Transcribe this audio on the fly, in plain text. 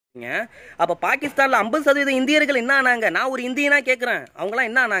அப்ப பாகிஸ்தான்ல 50% இந்தியர்கள் என்ன ஆனாங்க? நான் ஒரு இந்தியனா கேட்கிறேன், அவங்களாம்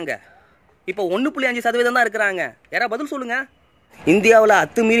என்ன ஆனாங்க? இப்போ 1.5% தான் இருக்கிறாங்க. யாராவது பதில் சொல்லுங்க. இந்தியாவில்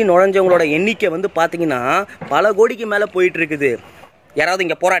அத்துமீறி நுழைஞ்சவங்களோட எண்ணிக்கை வந்து பார்த்தீங்கன்னா பல கோடிக்கு மேலே போயிட்டு இருக்குது. யாராவது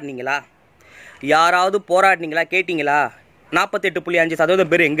இங்கே போராடினீங்களா? யாராவது போராடினீங்களா? கேட்டிங்களா? 48.5%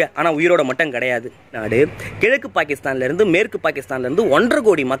 பேர் எங்கே? ஆனால் உயிரோட மட்டும் கிடையாது. நாடு கிழக்கு பாகிஸ்தான்லேருந்து மேற்கு பாகிஸ்தான்லேருந்து 1.5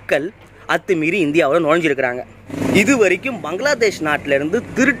 கோடி மக்கள் அத்துமீறி இந்தியாவில் நுழைஞ்சிருக்கிறாங்க. இது வரைக்கும் பங்களாதேஷ் நாட்டிலேருந்து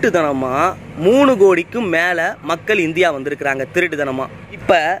திருட்டுத்தனமாக 3 கோடிக்கும் மேலே மக்கள் இந்தியா வந்திருக்கிறாங்க திருட்டுத்தனமாக.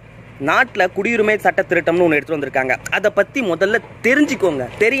 இப்போ நாட்டில் குடியுரிமை சட்ட திருட்டம்னு ஒன்று எடுத்துகிட்டு வந்திருக்காங்க. அதை பற்றி முதல்ல தெரிஞ்சுக்கோங்க.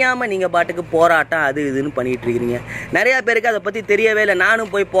 தெரியாமல் நீங்கள் பாட்டுக்கு போராட்டம் அது இதுன்னு பண்ணிகிட்டு இருக்கிறீங்க. நிறையா பேருக்கு அதை பற்றி தெரியவே இல்லை.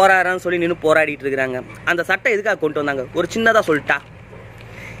 நானும் போய் போராடுறேன்னு சொல்லி நின்று போராடிட்டு இருக்கிறாங்க. அந்த சட்டம் எதுக்காக கொண்டு வந்தாங்க? ஒரு சின்னதாக சொல்லிட்டா,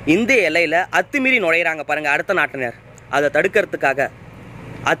 இந்திய எல்லையில் அத்துமீறி நுழையிறாங்க பாருங்கள் அடுத்த நாட்டினர். அதை தடுக்கிறதுக்காக,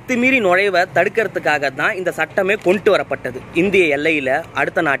 அத்துமீறி நுழைவை தடுக்கிறதுக்காக தான் இந்த சட்டமே கொண்டு வரப்பட்டது. இந்திய எல்லையில்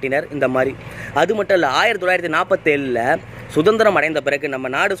அடுத்த நாட்டினர் இந்த மாதிரி. அது மட்டும் இல்லை, 1947 சுதந்திரம் அடைந்த பிறகு, நம்ம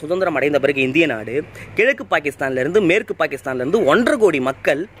நாடு சுதந்திரம் அடைந்த பிறகு இந்திய நாடு கிழக்கு பாகிஸ்தான்லேருந்து மேற்கு பாகிஸ்தான்லேருந்து 1.5 கோடி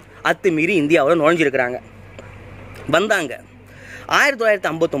மக்கள் அத்துமீறி இந்தியாவில் நுழைஞ்சிருக்கிறாங்க வந்தாங்க.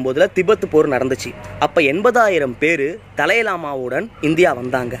 1959 திபெத் போர் நடந்துச்சு. அப்போ 80,000 பேர் தலைலாமாவுடன் இந்தியா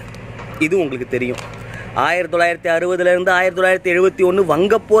வந்தாங்க. இது உங்களுக்கு தெரியும். 1960 1971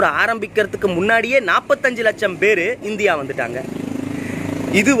 வங்கப்போர் ஆரம்பிக்கிறதுக்கு முன்னாடியே 45 லட்சம் பேர் இந்தியா வந்துட்டாங்க.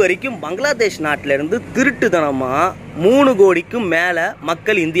 இது வரைக்கும் பங்களாதேஷ் நாட்டிலேருந்து திருட்டுத்தனமாக 3 கோடிக்கும் மேலே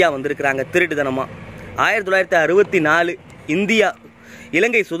மக்கள் இந்தியா வந்திருக்கிறாங்க திருட்டுத்தனமாக. 1964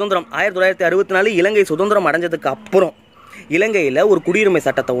 இலங்கை சுதந்திரம், 1964 இலங்கை சுதந்திரம் அடைஞ்சதுக்கு அப்புறம் இலங்கையில் ஒரு குடியுரிமை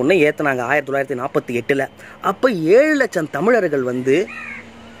சட்டத்தை ஒன்று ஏற்றினாங்க 1948. அப்போ 7 லட்சம் தமிழர்கள் வந்து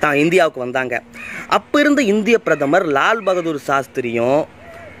இந்தியாவுக்கு வந்தாங்க. அப்போ இருந்த இந்திய பிரதமர் லால் பகதூர் சாஸ்திரியும்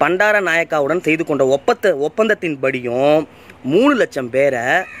பண்டார நாயக்காவுடன் செய்து கொண்ட ஒப்பந்தத்தின்படியும் 3 லட்சம் பேரை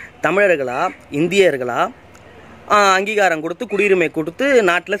தமிழர்களா இந்தியர்களா அங்கீகாரம் கொடுத்து குடியுரிமை கொடுத்து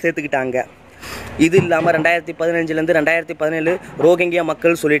நாட்டில் சேர்த்துக்கிட்டாங்க. இது இல்லாமல் 2015 2017 ரோஹிங்கியா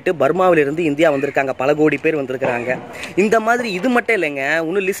மக்கள் சொல்லிட்டு பர்மாவிலிருந்து இந்தியா வந்திருக்காங்க. பல கோடி பேர் வந்திருக்கிறாங்க. இந்த மாதிரி இது மட்டும் இல்லைங்க,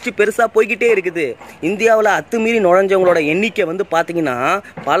 இன்னும் லிஸ்ட்டு பெருசாக போய்கிட்டே இருக்குது. இந்தியாவில் அத்துமீறி நுழைஞ்சவங்களோட எண்ணிக்கை வந்து பார்த்தீங்கன்னா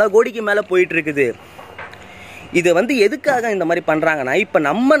பல கோடிக்கு மேலே போயிட்டு இருக்குது. இது வந்து எதுக்காக இந்த மாதிரி பண்ணுறாங்கன்னா, இப்போ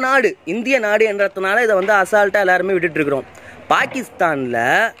நம்ம நாடு இந்திய நாடு என்றதுனால இதை வந்து அசால்ட்டாக எல்லாருமே விட்டுட்டு இருக்கிறோம். பாகிஸ்தானில்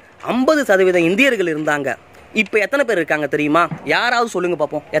 50% இந்தியர்கள் இருந்தாங்க. இப்போ எத்தனை பேர் இருக்காங்க தெரியுமா? யாராவது சொல்லுங்க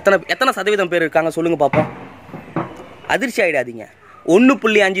பார்ப்போம். எத்தனை சதவீதம் பேர் இருக்காங்க சொல்லுங்க பார்ப்போம். அதிர்ச்சி ஆகிடாதீங்க.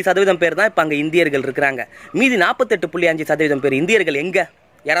 1.5% பேர் தான் இப்போ அங்கே இந்தியர்கள் இருக்கிறாங்க. மீதி 48.5% பேர் இந்தியர்கள் எங்கே?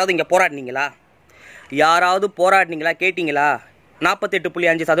 யாராவது இங்கே போராடினீங்களா? யாராவது போராடினீங்களா? கேட்டிங்களா?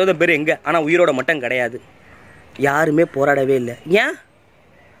 48.5% பேர் எங்கே? ஆனால் உயிரோட மட்டும் கிடையாது. யாருமே போராடவே இல்லை. ஏன்?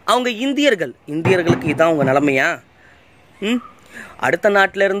 அவங்க இந்தியர்களுக்கு இதான் உங்கள் நிலைமையா? அடுத்த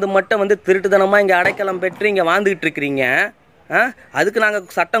நாட்டில் இருந்து மட்டும் வந்து திருட்டுத்தனமாக இங்கே அடைக்கலம் பெற்று இங்கே வாழ்ந்துக்கிட்டு இருக்கிறீங்க. அதுக்கு நாங்கள்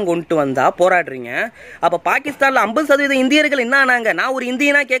சட்டம் கொண்டு வந்தால் போராடுறீங்க. அப்போ பாகிஸ்தானில் 50% இந்தியர்கள் என்ன ஆனாங்க? நான் ஒரு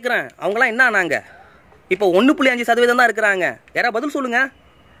இந்தியனா கேட்குறேன், அவங்களாம் என்ன ஆனாங்க? இப்போ 1.5% தான் இருக்கிறாங்க. யாராவது பதில் சொல்லுங்கள்.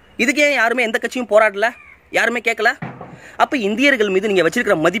 இதுக்கே யாருமே எந்த கட்சியும் போராடல, யாருமே கேட்கல. அப்போ இந்தியர்கள் மீது நீங்கள்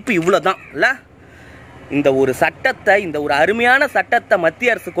வச்சிருக்கிற மதிப்பு இவ்வளோ தான் இல்லை? இந்த ஒரு சட்டத்தை, இந்த ஒரு அருமையான சட்டத்தை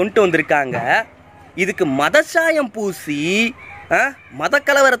மத்திய அரசு கொண்டு வந்திருக்காங்க. இதுக்கு மதசாயம் பூசி மத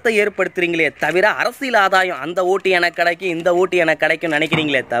கலவரத்தை ஏற்படுத்துறீங்களே தவிர அரசியல் ஆதாயம், அந்த ஓட்டு எனக்கு கிடைக்கும் இந்த ஓட்டு எனக்கு கிடைக்கும்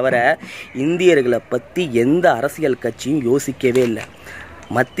நினைக்கிறீங்களே தவிர இந்தியர்களை பற்றி எந்த அரசியல் கட்சியும் யோசிக்கவே இல்லை.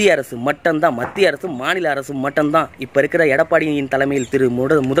 மத்திய அரசு மட்டும்தான், மத்திய அரசு மாநில அரசு மட்டும்தான். இப்போ இருக்கிற எடப்பாடியின் தலைமையில்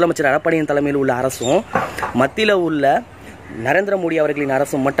முதலமைச்சர் எடப்பாடியின் தலைமையில் உள்ள அரசும் மத்தியில் உள்ள நரேந்திர மோடி அவர்களின்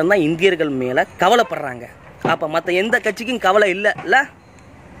அரசும் மட்டும்தான் இந்தியர்கள் மேலே கவலைப்படுறாங்க. அப்போ மற்ற எந்த கட்சிக்கும் கவலை இல்லை.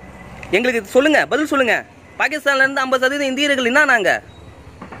 எங்களுக்கு சொல்லுங்கள், பதில் சொல்லுங்கள். பாகிஸ்தான்லேருந்து 50% இந்தியர்கள் என்ன நாங்கள்?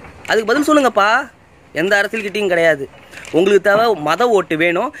 அதுக்கு பதில் சொல்லுங்கப்பா. எந்த அரசியல்கிட்டையும் கிடையாது. உங்களுக்கு தேவை மத ஓட்டு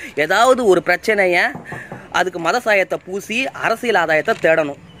வேணும். ஏதாவது ஒரு பிரச்சனையை அதுக்கு மத சாயத்தை பூசி அரசியல் ஆதாயத்தை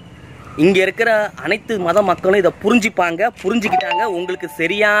தேடணும். இங்கே இருக்கிற அனைத்து மத மக்களும் இதை புரிஞ்சுக்கிட்டாங்க. உங்களுக்கு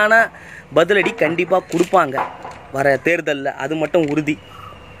சரியான பதிலடி கண்டிப்பாக கொடுப்பாங்க வர தேர்தலில், அது மட்டும் உறுதி.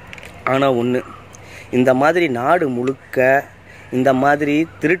 ஆனால் ஒன்று, இந்த மாதிரி நாடு முழுக்க இந்த மாதிரி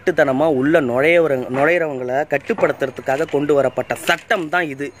திருட்டுத்தனமாக உள்ள நுழையிறவங்களை கட்டுப்படுத்துறதுக்காக கொண்டு வரப்பட்ட சட்டம் தான்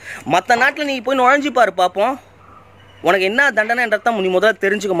இது. மற்ற நாட்டில் நீ போய் நுழைஞ்சு பாரு பார்ப்போம், உனக்கு என்ன தண்டனைன்றதான் நீ முதல்ல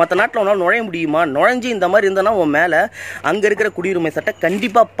தெரிஞ்சுக்க. மற்ற நாட்டில் உன்னால் நுழைய முடியுமா? நுழைஞ்சி இந்த மாதிரி இருந்தனா உன் மேலே அங்கே இருக்கிற குடியுரிமை சட்டம்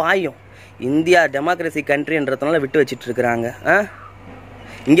கண்டிப்பாக பாயும். இந்தியா டெமோக்ரஸி கண்ட்ரின்றதுனால விட்டு வச்சிட்டு இருக்கிறாங்க.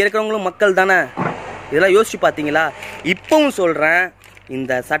 இங்கே இருக்கிறவங்களும் மக்கள் தானே. இதெல்லாம் யோசிச்சு பார்த்தீங்களா? இப்பவும் சொல்கிறேன்,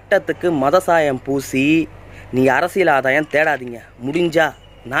 இந்த சட்டத்துக்கு மதசாயம் பூசி நீங்கள் அரசியல் ஆதாயம் தேடாதீங்க. முடிஞ்சா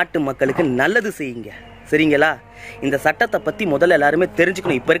நாட்டு மக்களுக்கு நல்லது செய்யுங்க. சரிங்களா? இந்த சட்டத்தை பற்றி முதல்ல எல்லாருமே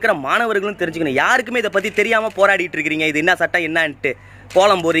தெரிஞ்சுக்கணும். இப்போ இருக்கிற மாணவர்களும் தெரிஞ்சுக்கணும். யாருக்குமே இதை பற்றி தெரியாமல் போராடிட்டு இருக்கிறீங்க. இது என்ன சட்டம் என்னன்ட்டு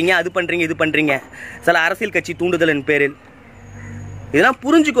கோலம் போடுறீங்க, அது பண்ணுறீங்க, இது பண்ணுறீங்க, சில அரசியல் கட்சி தூண்டுதலின் பேரில். இதெல்லாம்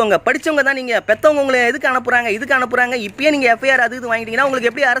புரிஞ்சுக்கோங்க. படித்தவங்க தான் நீங்கள். பெற்றவங்க உங்களை எதுக்கு அனுப்புகிறாங்க, இதுக்கு அனுப்புகிறாங்க. இப்பயே நீங்கள் எஃப்ஐஆர் அது இது வாங்கிட்டீங்கன்னா உங்களுக்கு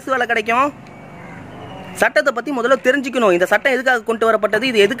எப்படி அரசு வேலை கிடைக்கும்? சட்டத்தை பற்றி முதல்ல தெரிஞ்சுக்கணும். இந்த சட்டம் எதுக்காக கொண்டு வரப்பட்டது,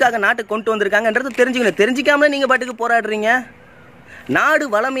 இது எதுக்காக நாட்டுக்கு கொண்டு வந்திருக்காங்கன்றது தெரிஞ்சுக்கணும். தெரிஞ்சிக்காமலே நீங்கள் பாட்டுக்கு போராடுறீங்க. நாடு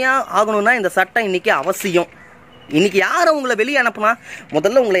வளமையாக ஆகணும்னா இந்த சட்டம் இன்றைக்கி அவசியம். இன்றைக்கி யாரை உங்களை வெளியே அனுப்புனா?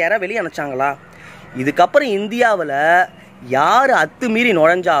 முதல்ல உங்களை யாராவது வெளியே அனுப்பிச்சாங்களா? இதுக்கப்புறம் இந்தியாவில் யார் அத்துமீறி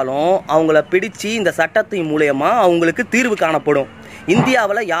நுழைஞ்சாலும் அவங்கள பிடிச்சி இந்த சட்டத்தின் மூலயமா அவங்களுக்கு தீர்வு காணப்படும்.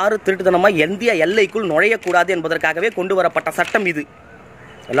 இந்தியாவில் யாரும் திருட்டுத்தனமாக இந்திய எல்லைக்குள் நுழையக்கூடாது என்பதற்காகவே கொண்டு வரப்பட்ட சட்டம் இது.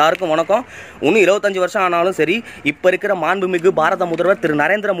 எல்லாருக்கும் வணக்கம். இன்னும் 25 வருஷம் ஆனாலும் சரி, இப்போ இருக்கிற மாண்புமிகு பாரத முதல்வர் திரு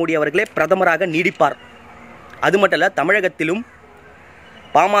நரேந்திர மோடி அவர்களே பிரதமராக நீடிப்பார். அது மட்டும் இல்லை, தமிழகத்திலும்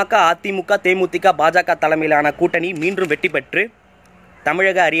பாமக, அதிமுக, தேமுதிக, பாஜக தலைமையிலான கூட்டணி மீண்டும் வெற்றி பெற்று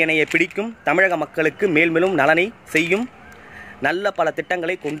தமிழக அரியணையை பிடிக்கும். தமிழக மக்களுக்கு மேல்மேலும் நலனை செய்யும். நல்ல பல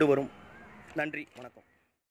திட்டங்களை கொண்டு வரும். நன்றி, வணக்கம்.